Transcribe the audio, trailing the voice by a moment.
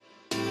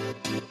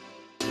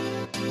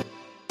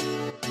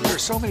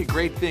There's so many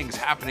great things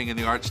happening in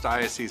the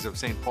Archdiocese of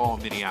St. Paul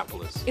and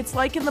Minneapolis. It's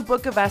like in the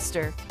book of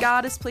Esther.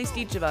 God has placed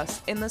each of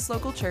us in this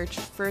local church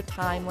for a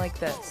time like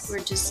this.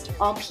 We're just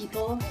all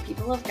people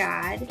of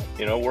God.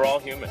 You know, we're all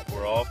human.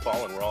 We're all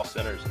fallen. We're all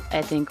sinners.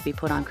 I think we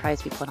put on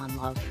Christ, we put on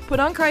love. Put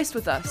on Christ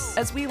with us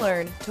as we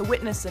learn to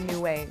witness in new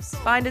ways,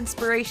 find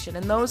inspiration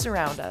in those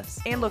around us,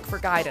 and look for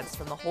guidance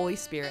from the Holy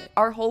Spirit,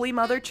 our Holy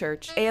Mother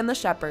Church, and the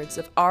shepherds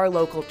of our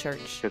local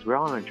church. Because we're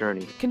all on a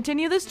journey.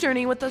 Continue this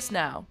journey with us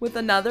now with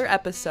another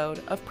episode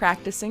of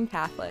Practicing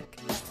Catholic.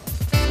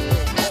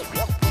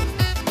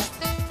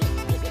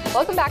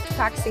 Welcome back to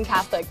Practicing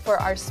Catholic for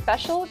our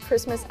special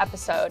Christmas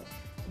episode.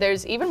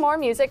 There's even more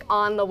music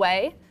on the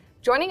way.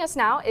 Joining us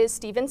now is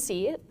Stephen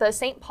C., the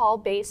St.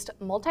 Paul-based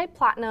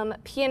multi-platinum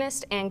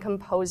pianist and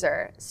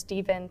composer.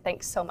 Stephen,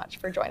 thanks so much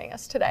for joining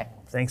us today.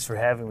 Thanks for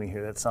having me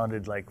here. That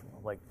sounded like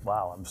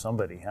wow, I'm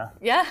somebody, huh?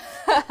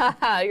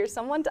 Yeah, you're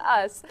someone to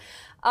us.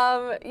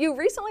 You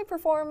recently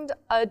performed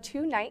a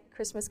 2-night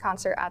Christmas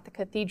concert at the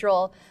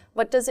Cathedral.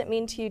 What does it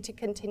mean to you to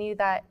continue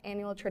that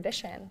annual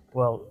tradition?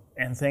 Well,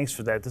 and thanks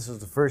for that. This is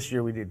the first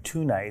year we did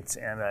 2 nights,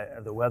 and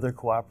the weather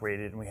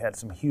cooperated, and we had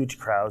some huge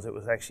crowds. It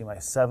was actually my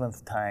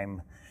 7th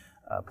time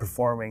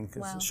performing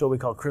a show we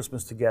call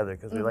Christmas Together,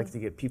 because we like to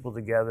get people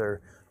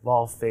together of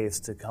all faiths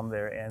to come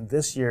there. And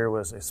this year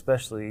was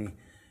especially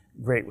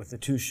great with the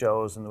 2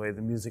 shows and the way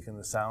the music and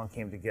the sound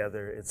came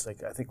together. It's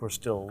like, I think we're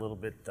still a little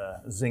bit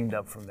zinged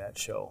up from that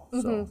show.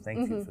 So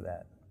thank you for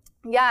that.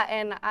 Yeah,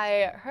 and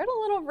I heard a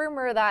little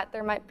rumor that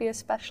there might be a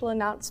special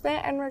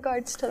announcement in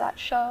regards to that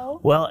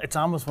show. Well, it's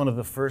almost one of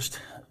the first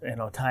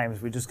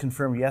times. We just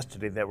confirmed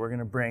yesterday that we're going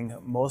to bring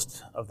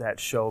most of that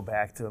show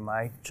back to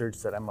my church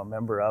that I'm a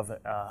member of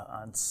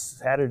on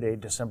Saturday,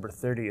 December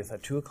 30th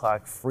at 2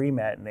 o'clock, free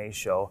matinee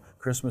show,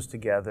 Christmas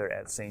Together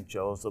at St.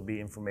 Joe's. There'll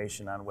be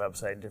information on the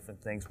website,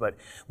 different things. But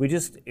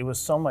it was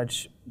so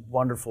much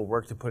wonderful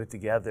work to put it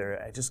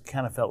together. I just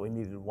kind of felt we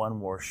needed one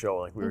more show.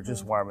 Like we were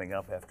just warming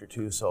up after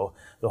 2, so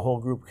the whole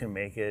group can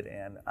make it,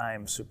 and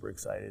I'm super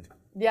excited.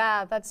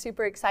 Yeah, that's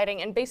super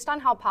exciting. And based on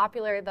how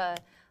popular the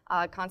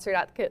concert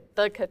at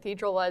the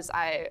Cathedral was,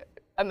 I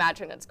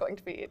imagine it's going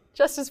to be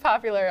just as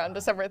popular on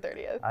December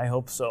 30th. I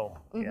hope so.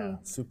 Yeah,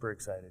 super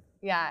excited.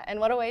 Yeah, and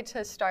what a way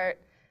to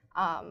start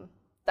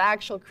the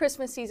actual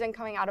Christmas season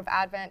coming out of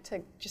Advent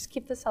to just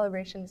keep the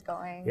celebrations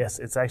going. Yes,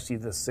 it's actually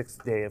the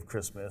 6th day of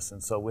Christmas,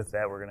 and so with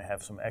that we're going to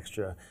have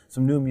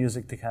some new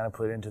music to kind of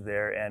put into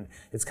there, and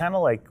it's kind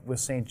of like with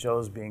St.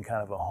 Joe's being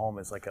kind of a home,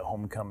 it's like a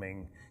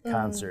homecoming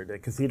concert. The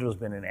Cathedral's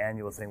been an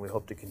annual thing. We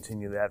hope to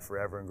continue that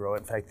forever and grow it.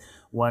 In fact,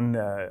 one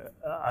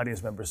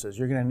audience member says,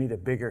 "You're going to need a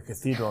bigger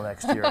cathedral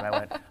next year," and I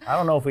went, "I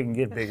don't know if we can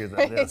get bigger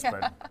than this,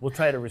 but we'll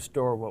try to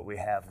restore what we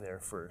have there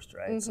first,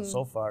 right?"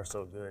 So far,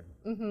 so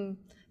good.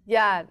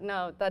 Yeah,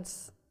 no,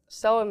 that's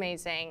so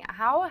amazing.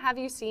 How have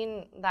you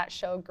seen that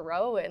show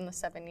grow in the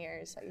 7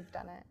 years that you've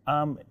done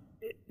it?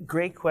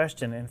 Great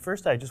question. And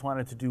first I just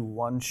wanted to do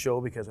one show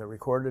because I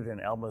recorded an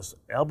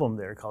album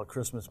there called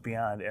Christmas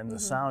Beyond, and the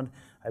sound,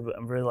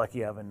 I'm very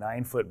lucky I have a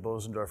 9-foot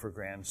Bosendorfer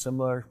Grand,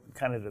 similar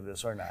kind of to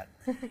this or not.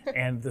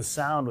 And the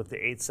sound with the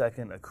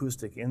 8-second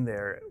acoustic in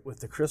there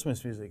with the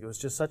Christmas music, it was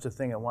just such a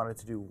thing. I wanted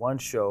to do one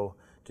show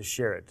to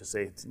share it, to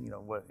say,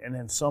 what, and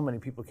then so many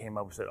people came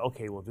up and said,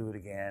 okay, we'll do it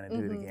again and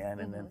do it again,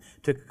 and then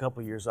took a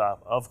couple years off,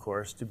 of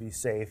course, to be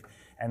safe,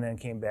 and then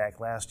came back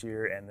last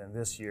year and then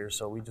this year,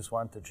 so we just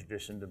want the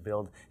tradition to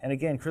build. And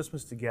again,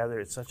 Christmas Together,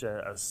 it's such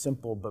a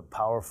simple but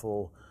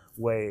powerful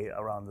way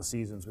around the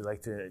seasons. We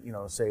like to,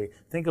 say,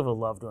 think of a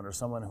loved one or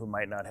someone who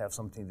might not have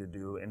something to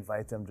do,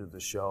 invite them to the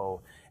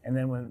show, and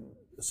then when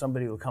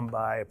somebody will come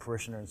by, a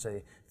parishioner, and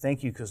say,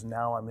 thank you, because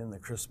now I'm in the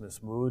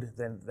Christmas mood,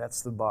 then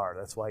that's the bar.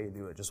 That's why you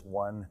do it. Just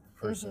one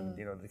person,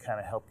 to kind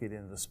of help get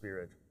into the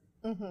spirit.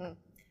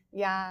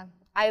 Yeah,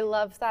 I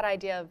love that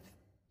idea of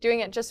doing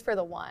it just for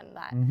the one,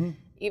 that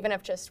even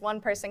if just one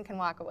person can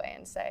walk away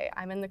and say,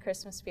 I'm in the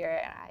Christmas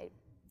spirit, and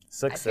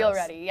I feel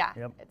ready. Yeah,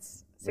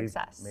 it's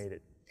success. We've made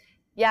it.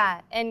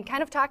 Yeah, and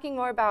kind of talking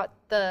more about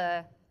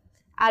the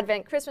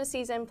Advent Christmas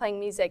season, playing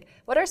music,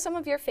 what are some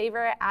of your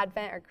favorite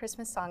Advent or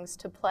Christmas songs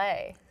to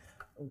play?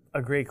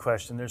 A great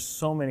question. There's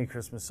so many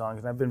Christmas songs,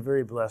 and I've been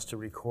very blessed to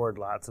record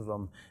lots of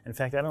them. In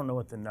fact, I don't know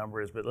what the number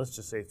is, but let's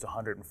just say it's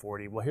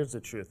 140. Well, here's the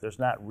truth. There's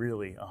not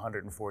really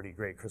 140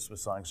 great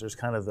Christmas songs. There's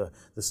kind of the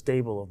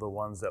stable of the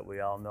ones that we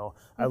all know.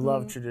 I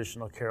love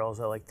traditional carols.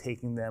 I like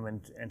taking them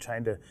and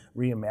trying to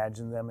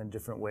reimagine them in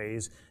different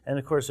ways. And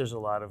of course, there's a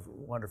lot of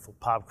wonderful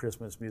pop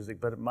Christmas music,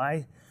 but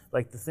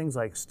the things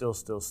like Still,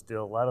 Still,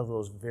 Still, a lot of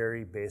those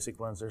very basic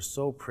ones, they're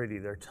so pretty,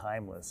 they're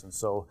timeless. And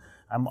so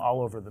I'm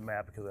all over the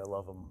map because I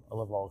love them. I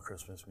love all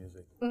Christmas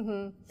music.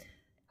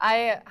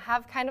 I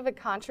have kind of a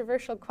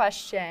controversial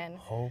question.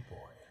 Oh boy.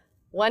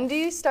 When do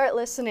you start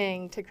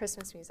listening to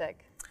Christmas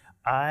music?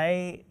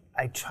 I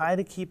I try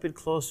to keep it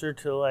closer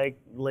to like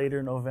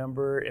later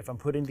November. If I'm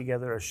putting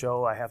together a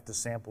show, I have to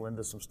sample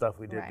into some stuff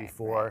we did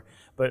before.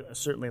 But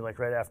certainly like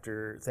right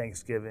after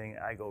Thanksgiving,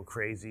 I go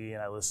crazy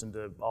and I listen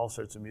to all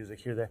sorts of music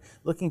here, there,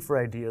 looking for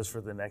ideas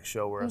for the next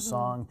show or a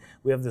song.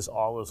 We have this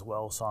All Is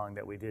Well song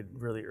that we did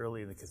really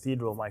early in the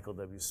Cathedral, Michael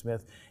W.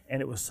 Smith,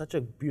 and it was such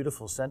a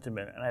beautiful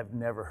sentiment, and I've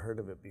never heard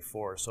of it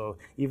before. So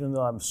even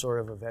though I'm sort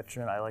of a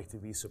veteran, I like to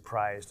be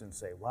surprised and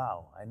say,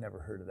 wow, I never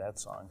heard of that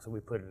song. So we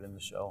put it in the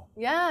show.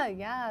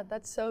 Yeah,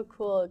 that's so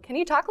cool. Can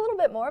you talk a little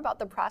bit more about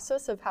the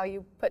process of how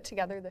you put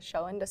together the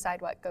show and decide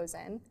what goes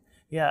in?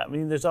 Yeah, I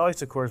mean, there's always,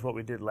 of course, what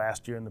we did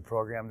last year in the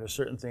program. There's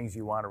certain things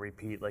you want to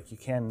repeat, like you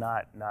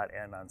cannot not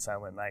end on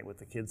Silent Night with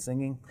the kids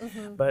singing.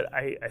 But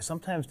I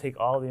sometimes take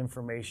all the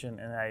information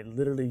and I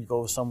literally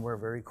go somewhere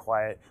very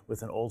quiet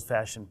with an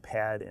old-fashioned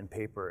pad and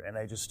paper, and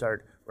I just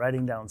start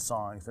writing down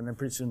songs. And then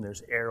pretty soon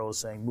there's arrows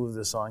saying, move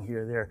this song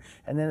here, there.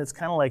 And then it's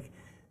kind of like,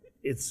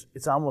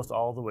 it's almost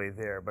all the way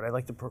there, but I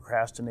like to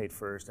procrastinate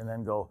first and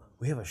then go,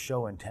 we have a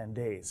show in 10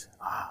 days.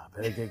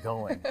 Better get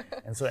going.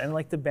 And I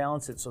like to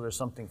balance it so there's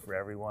something for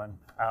everyone.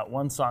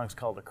 One song's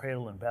called A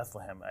Cradle in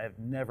Bethlehem. I have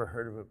never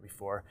heard of it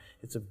before.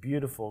 It's a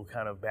beautiful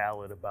kind of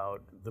ballad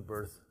about the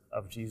birth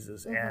of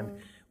Jesus.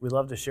 And we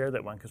love to share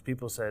that one because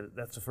people said,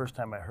 that's the first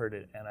time I heard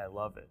it and I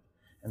love it.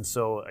 And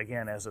so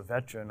again, as a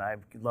veteran, I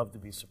love to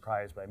be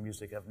surprised by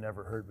music I've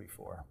never heard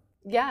before.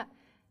 Yeah,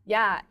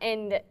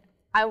 and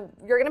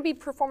you're going to be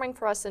performing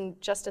for us in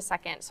just a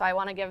second, so I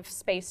want to give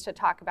space to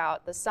talk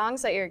about the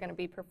songs that you're going to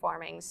be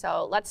performing.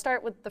 So let's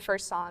start with the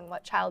first song,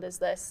 What Child Is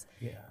This?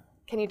 Yeah.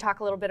 Can you talk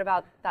a little bit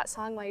about that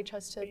song, why you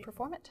chose to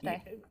perform it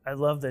today? I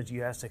love that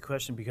you asked that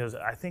question because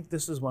I think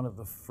this is one of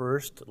the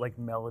first like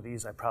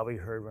melodies I probably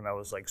heard when I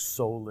was like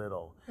so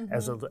little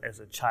as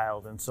a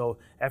child. And so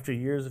after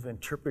years of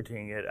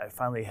interpreting it, I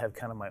finally have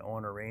kind of my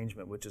own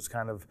arrangement, which is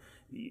kind of,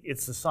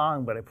 it's a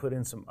song, but I put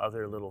in some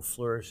other little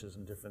flourishes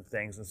and different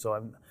things. And so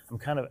I'm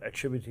kind of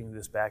attributing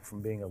this back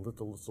from being a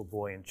little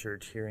boy in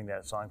church, hearing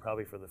that song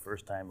probably for the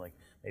first time, like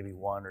maybe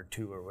 1 or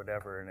 2 or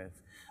whatever. And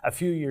a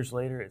few years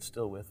later, it's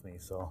still with me.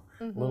 So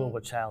little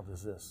What Child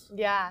Is This?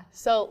 Yeah,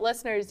 so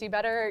listeners, you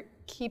better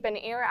keep an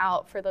ear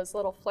out for those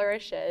little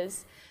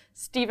flourishes.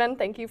 Stephen,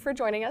 thank you for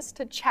joining us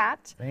to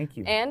chat. Thank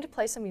you. And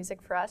play some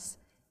music for us.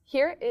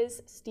 Here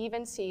is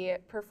Stephen C.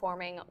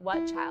 performing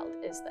What Child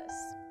Is This?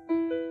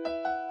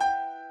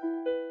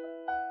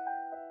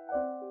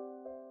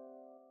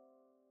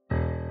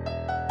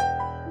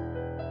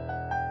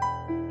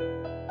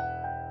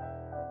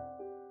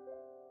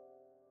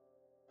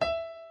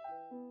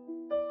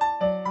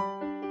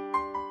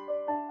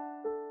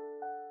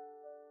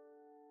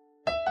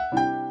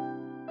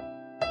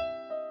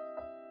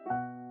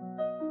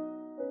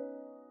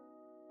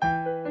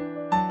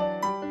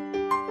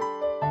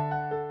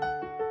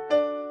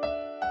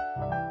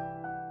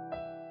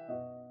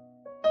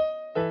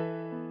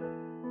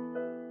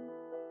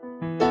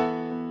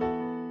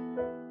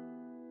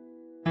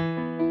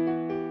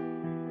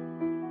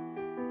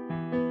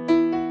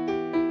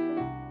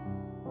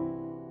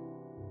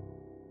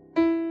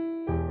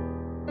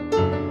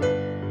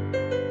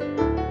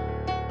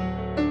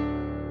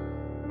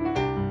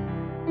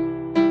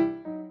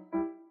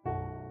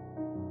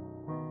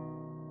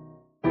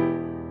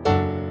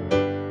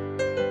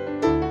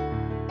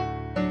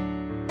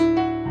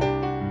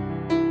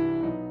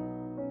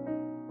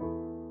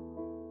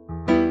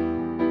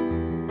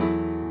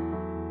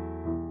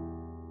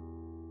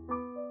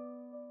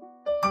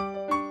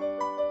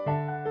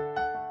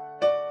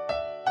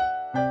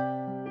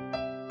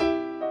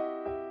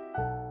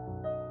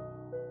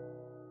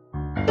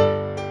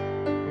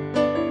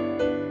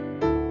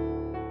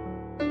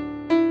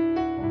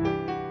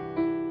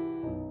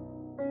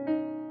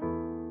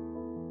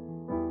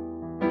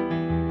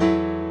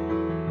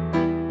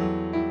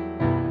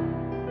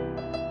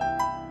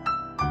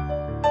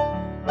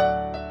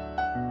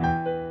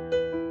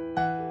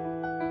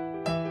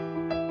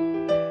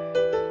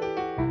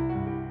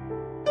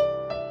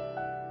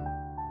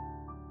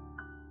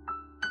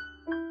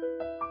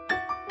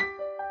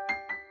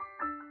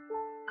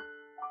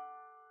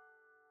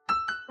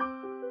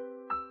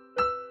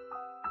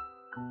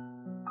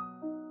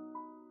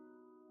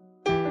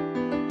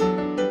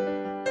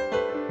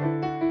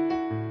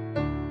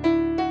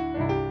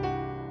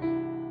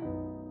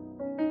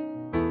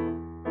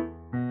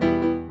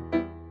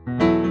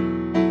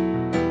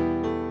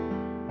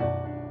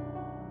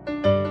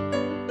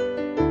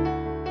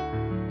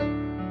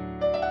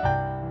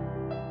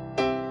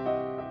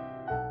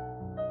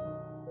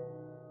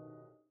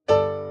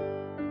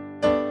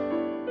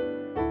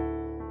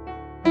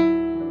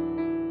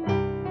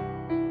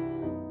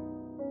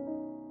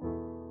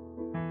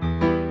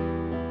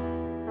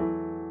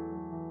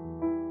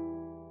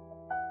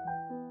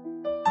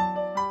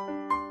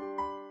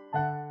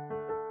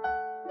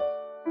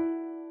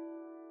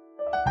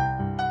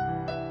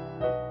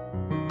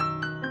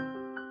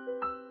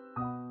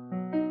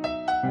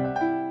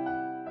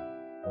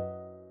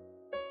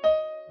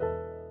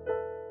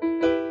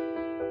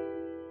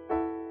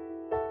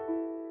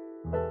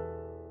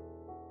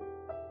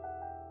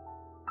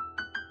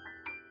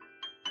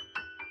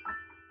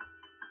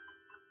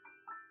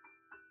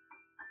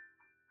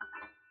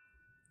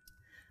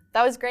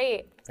 That was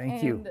great.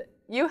 Thank you.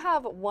 You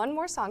have one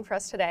more song for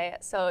us today,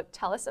 so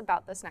tell us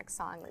about this next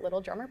song,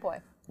 Little Drummer Boy.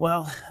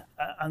 Well,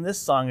 on this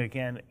song,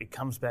 again, it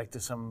comes back to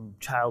some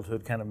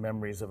childhood kind of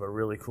memories of a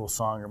really cool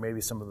song, or maybe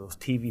some of those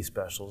TV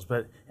specials.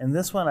 But in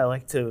this one, I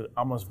like to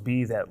almost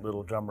be that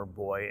little drummer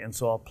boy, and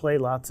so I'll play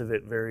lots of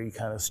it very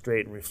kind of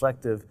straight and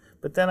reflective,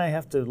 but then I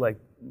have to like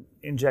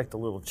inject a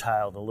little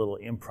child, a little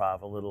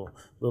improv, a little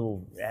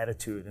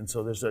attitude. And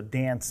so there's a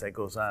dance that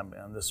goes on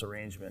this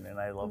arrangement, and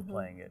I love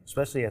playing it,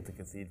 especially at the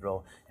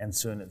cathedral and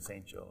soon at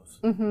St. Joe's.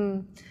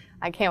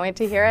 I can't wait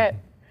to hear it.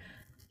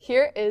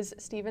 Here is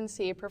Stephen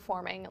C.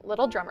 performing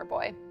Little Drummer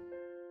Boy.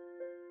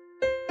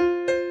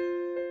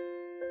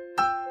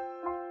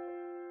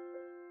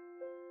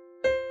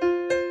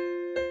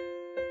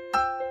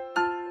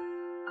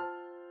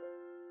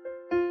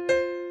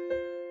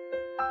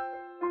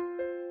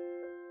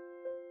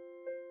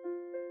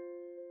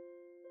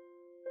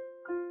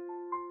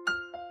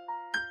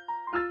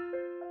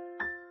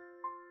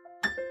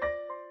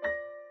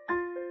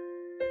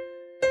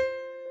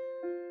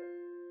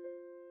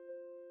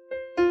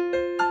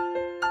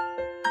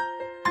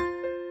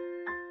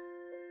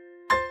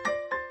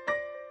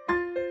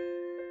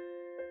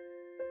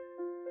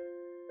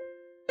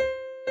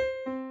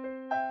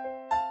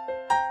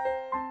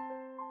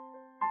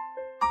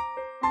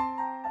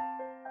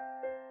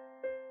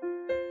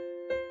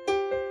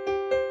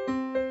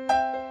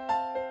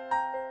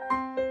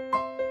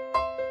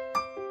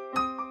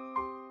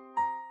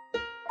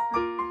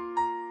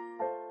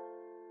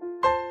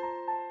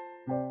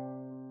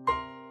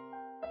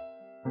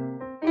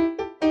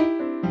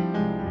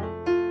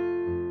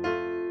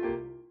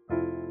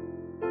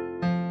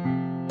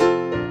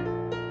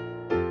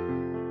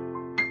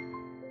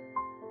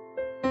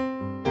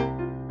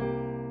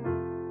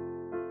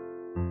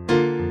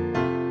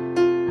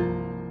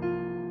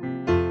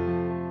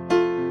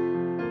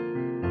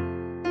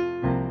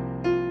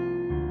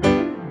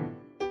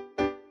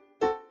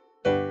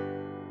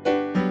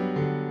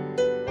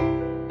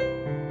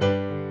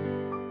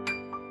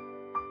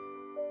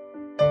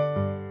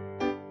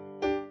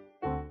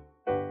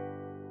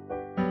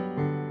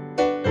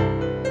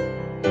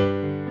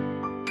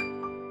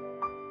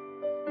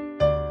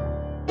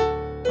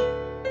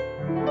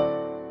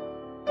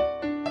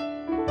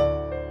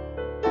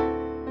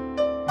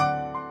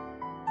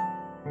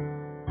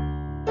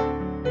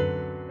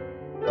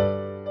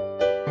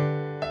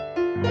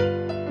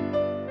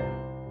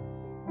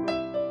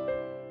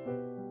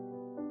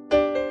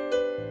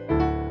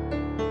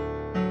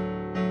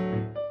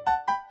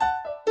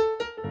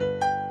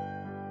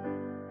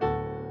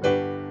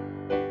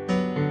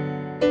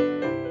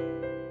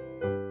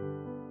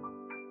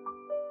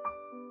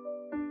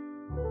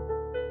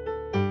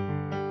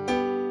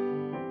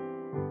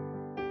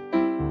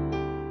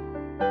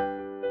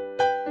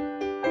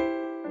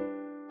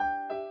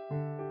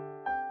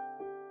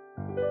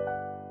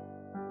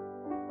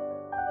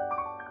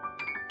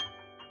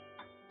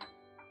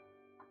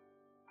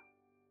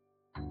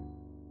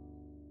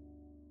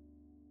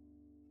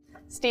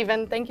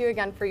 Stephen, thank you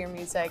again for your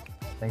music.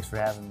 Thanks for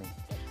having me.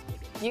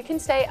 You can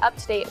stay up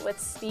to date with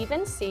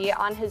Stephen C.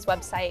 on his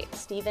website,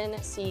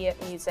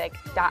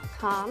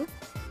 stephensmusic.com.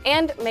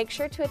 And make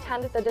sure to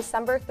attend the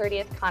December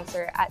 30th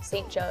concert at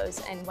St.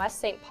 Joe's in West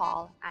St.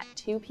 Paul at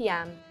 2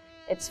 p.m.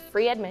 It's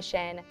free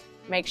admission.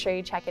 Make sure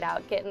you check it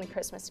out. Get in the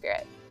Christmas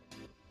spirit.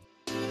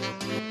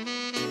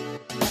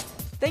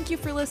 Thank you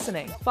for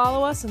listening.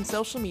 Follow us on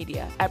social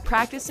media at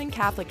Practicing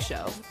Catholic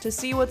Show to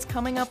see what's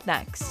coming up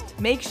next.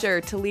 Make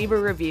sure to leave a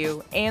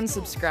review and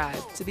subscribe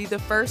to be the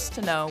first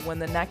to know when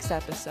the next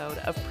episode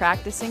of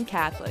Practicing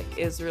Catholic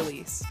is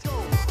released.